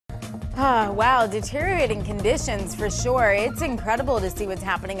Oh, wow, deteriorating conditions for sure. It's incredible to see what's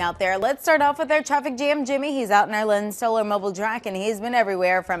happening out there. Let's start off with our traffic jam. Jimmy, he's out in our Lynn Solar mobile track, and he's been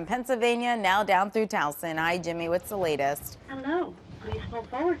everywhere from Pennsylvania now down through Towson. Hi, Jimmy. What's the latest? Hello. Please hold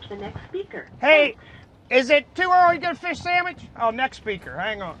forward to the next speaker. Hey, is it too early to get a fish sandwich? Oh, next speaker.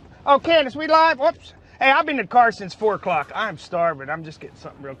 Hang on. Oh, Candace, we live? Whoops. Hey, I've been in the car since 4 o'clock. I'm starving. I'm just getting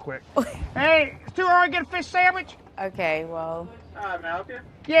something real quick. Hey, it's too early to get a fish sandwich? Okay, well. May I help you?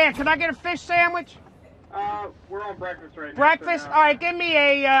 Yeah, can I get a fish sandwich? We're on breakfast right now. Breakfast? All right, give me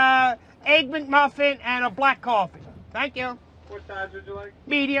a egg McMuffin and a black coffee. Thank you. What size would you like?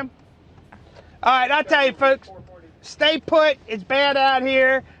 Medium. All right, I'll tell you, folks. Stay put. It's bad out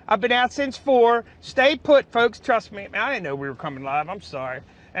here. I've been out since 4. Stay put, folks. Trust me. I didn't know we were coming live. I'm sorry.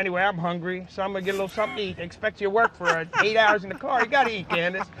 Anyway, I'm hungry, so I'm going to get a little something to eat. I expect you to work for 8 hours in the car. You got to eat,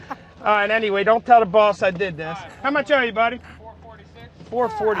 Candace. All right, anyway, don't tell the boss I did this. How much are you, buddy? $4.46.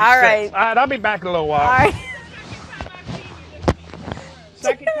 $4.46. All right. All right, I'll be back in a little while. All right.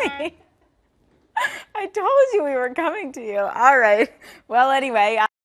 Second time. I told you we were coming to you. All right. Well, anyway.